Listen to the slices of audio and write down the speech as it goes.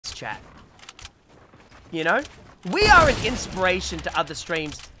chat. You know? We are an inspiration to other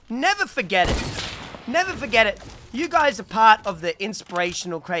streams. Never forget it. Never forget it. You guys are part of the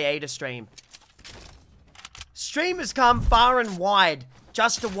inspirational creator stream. Streamers come far and wide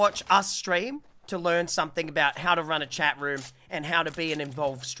just to watch us stream, to learn something about how to run a chat room and how to be an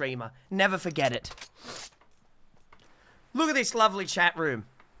involved streamer. Never forget it. Look at this lovely chat room.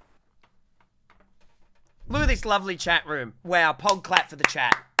 Look at this lovely chat room. Wow, pog clap for the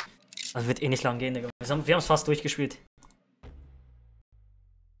chat. Das wird eh nicht lang gehen, Digga. Wir haben es fast durchgespielt.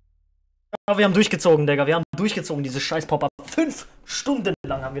 Aber wir haben durchgezogen, Digga. Wir haben durchgezogen, diese scheiß Pop-Up. 5 Stunden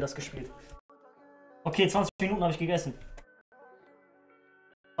lang haben wir das gespielt. Okay, 20 Minuten habe ich gegessen.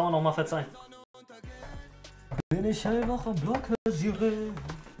 Kann man noch mal verzeihen. Bin ich hellwach am Block, Sire.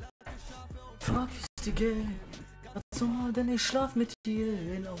 Frag, wie's dir geht. Was soll denn ich schlaf mit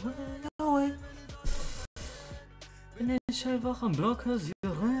dir? Away. Bin ich hellwach am Block, Sire.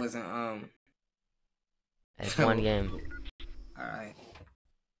 Wasn't It's one game. Alright.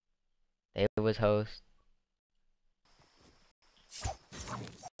 They was host.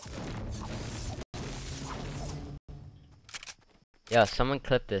 Yeah, someone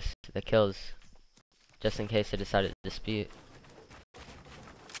clip this, the kills, just in case they decided to dispute.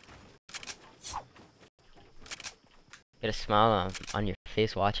 Get a smile on your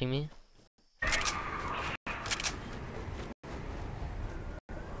face watching me.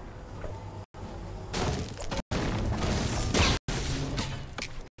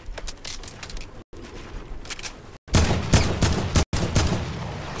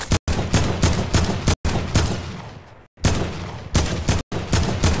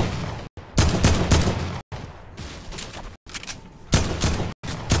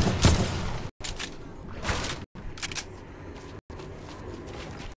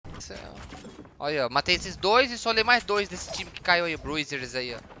 Olha, matei esses dois e só olhei mais dois desse time que caiu aí, Bruisers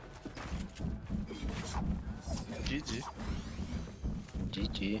aí, ó. GG.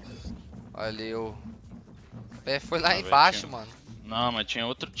 GG. Valeu. É, foi lá embaixo, mano. Não, mas tinha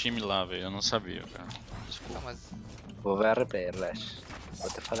outro time lá, velho. Eu não sabia, cara. Desculpa. Não, mas... Vou ver a replay, Lash. Vou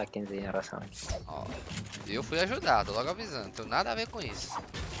te falar quem tem razão. Ó, eu fui ajudar, tô logo avisando. Não tem nada a ver com isso.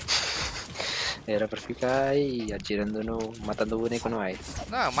 Era pra ficar aí atirando no... matando o boneco no ar.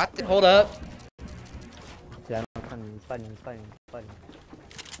 Não, eu matei. Hold up. Can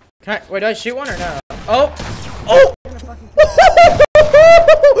I, wait, do I shoot one or no? Oh! Oh!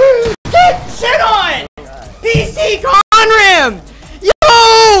 Get shit on! PC Conram!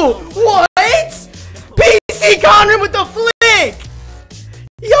 Yo! What? PC Conram with the flick!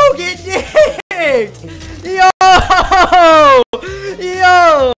 Yo, get dicked! Yo!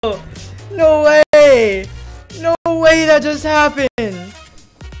 Yo! No way! No way that just happened!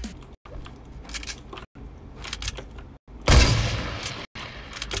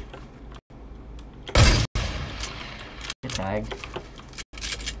 Tag.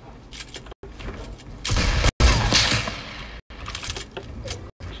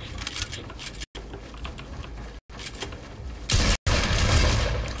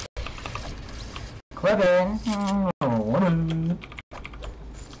 Clever.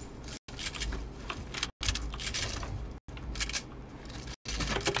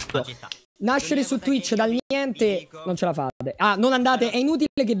 Nascere su Twitch dal niente non ce la fate. Ah, non andate, è inutile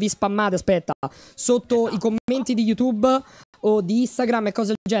che vi spammate, aspetta, sotto i commenti di YouTube o di Instagram e cose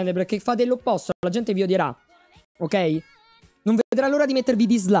del genere, perché fate l'opposto, la gente vi odierà. Ok? Non vedrà l'ora di mettervi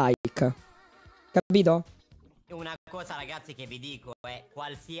dislike. Capito? Una cosa, ragazzi, che vi dico è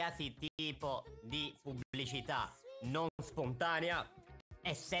qualsiasi tipo di pubblicità non spontanea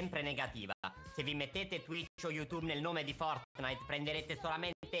è sempre negativa. Se vi mettete Twitch o YouTube nel nome di Fortnite prenderete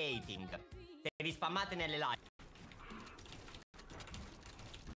solamente hating. Se vi spammate nelle live.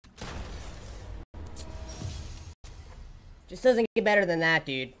 Just doesn't get better than that,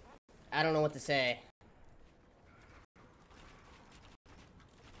 dude. I don't know what to say.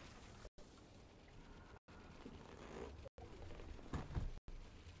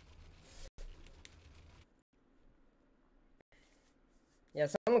 Yeah,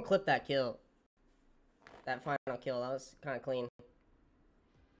 someone clip that kill. That final kill, that was kind of clean.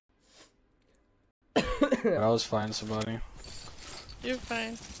 I was fine, somebody. You're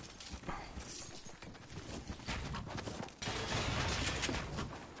fine.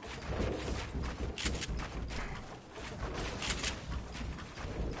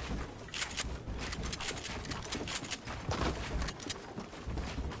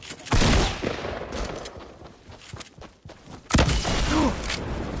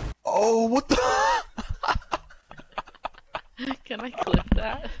 Oh, what the? Can I clip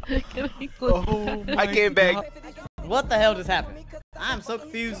that? Can I clip that? I came back. What the hell just happened? I'm so so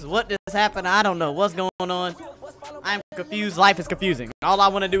confused. What just happened? I don't know what's going on. I'm confused. Life is confusing. All I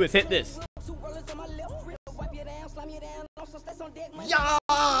want to do is hit this. Yeah!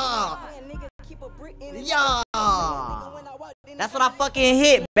 Yeah! That's what I fucking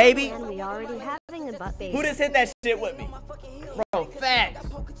hit, baby. Who just hit that shit with me? Bro, facts.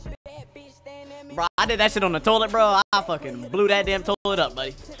 Bro, I did that shit on the toilet, bro. I fucking blew that damn toilet up,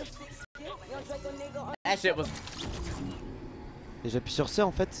 buddy. That shit was... Et j'appuie sur C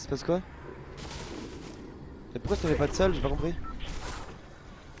en fait, ça se passe quoi? Et pourquoi ça fait pas de sol? J'ai pas compris.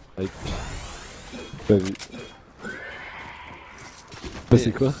 Ouais. Pas vu.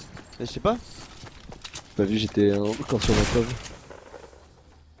 C'est quoi? Je sais pas. Pas vu, j'étais encore sur ma preuve.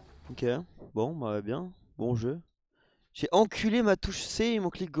 Ok, bon, bah bien, bon jeu. J'ai enculé ma touche C et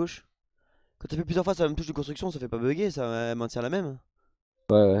mon clic gauche. Quand tu fais plusieurs fois sur la même touche de construction, ça fait pas bugger, ça maintient la même.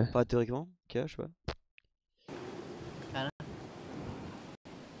 Ouais. Pas théoriquement, ok, je sais pas.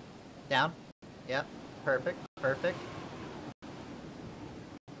 Down. Yep. Perfect. Perfect.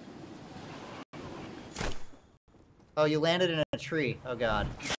 Oh, you landed in a tree. Oh god.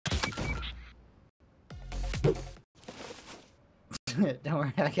 Don't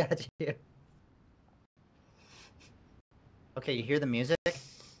worry, I got you. Okay, you hear the music?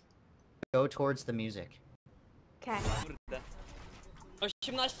 Go towards the music. Okay.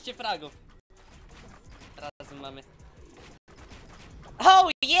 18 fragów. Razem mamy.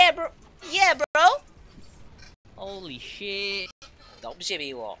 Oh yeah, bro. Yeah, bro. Holy shit. Dobrze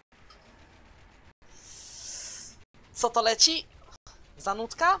było. Co to leci?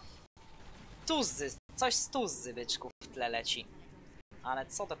 Zanutka? Tuzzy. Coś z tuzzy, byczku, w tle leci. Ale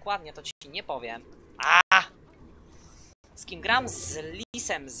co dokładnie, to ci nie powiem. Z kim gram? Z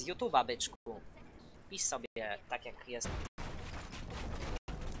Lisem z YouTube'a, byczku. Pisz sobie tak jak jest.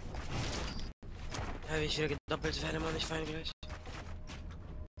 Ja, wie ich wieder gedoppelt werde, Mann, ich fein gleich.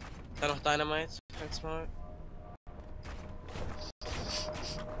 Da noch Dynamite, halt's mal.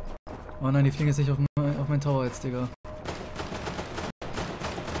 Oh nein, die fliegen jetzt nicht auf mein Tower jetzt, Digga.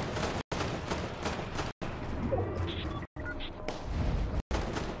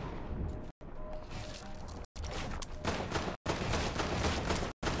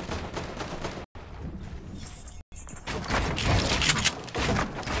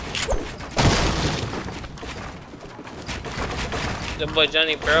 The boy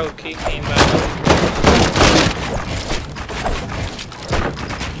Johnny broke, he came back.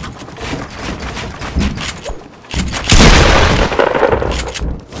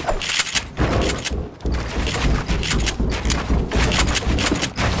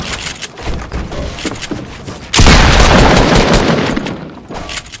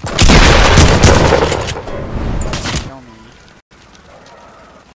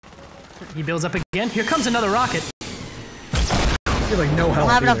 He builds up again. Here comes another rocket. You're like no I health. don't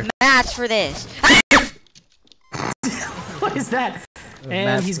have enough mats for this. What is that?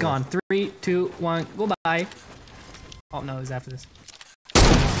 And he's gone. 3, 2, 1, goodbye. Oh no, he's after this.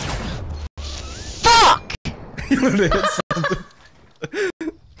 Fuck!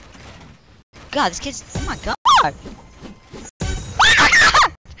 God, this kid's. Oh my god!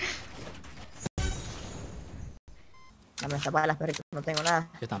 Dame estas balas, perrito, no tengo nada.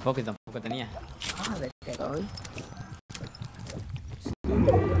 Yo tampoco tenía. A ver qué doy.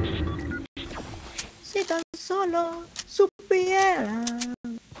 Si tan solo supiera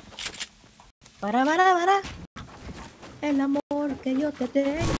para el amor que yo te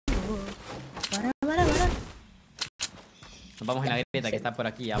tengo. Para. Nos vamos en la grieta que está por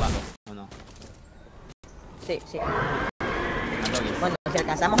aquí abajo, ¿o no? Sí. Bueno, si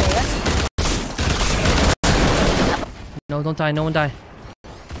alcanzamos a llegar. No, don't die. No one die.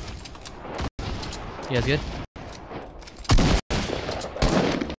 You guys good?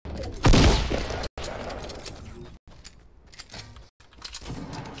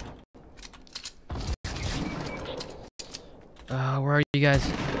 Where are you guys?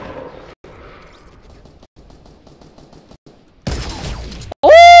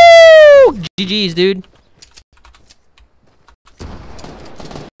 Oh! GG's, dude.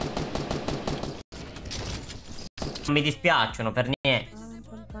 Non mi dispiacciono per niente.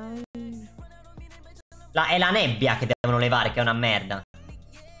 È la nebbia che devono levare, che è una merda.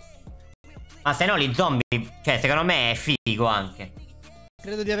 Ma se no gli zombie, cioè secondo me è figo anche.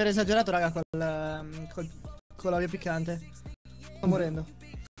 Credo di aver esagerato, raga, con la via piccante. Sto morendo.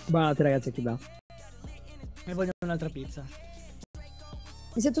 Buonanotte ragazzi, a chi va? E voglio un'altra pizza.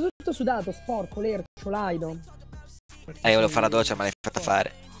 Mi sento tutto sudato, sporco, lercio, laido. Io volevo fare la doccia, ma l'hai fatta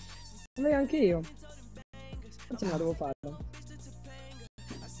fare. Anche io. Forse me la devo fare.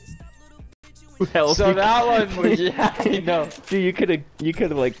 Help So me. that one, yeah, I know. Dude, you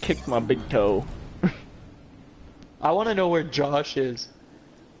could've like kicked my big toe. I want to know where Josh is.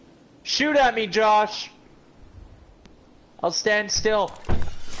 Shoot at me, Josh. I'll stand still.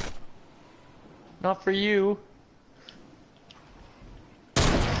 Not for you.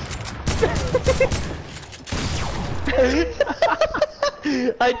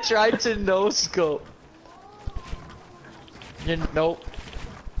 I tried to no scope. Nope.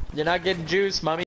 You're not getting juice, mommy.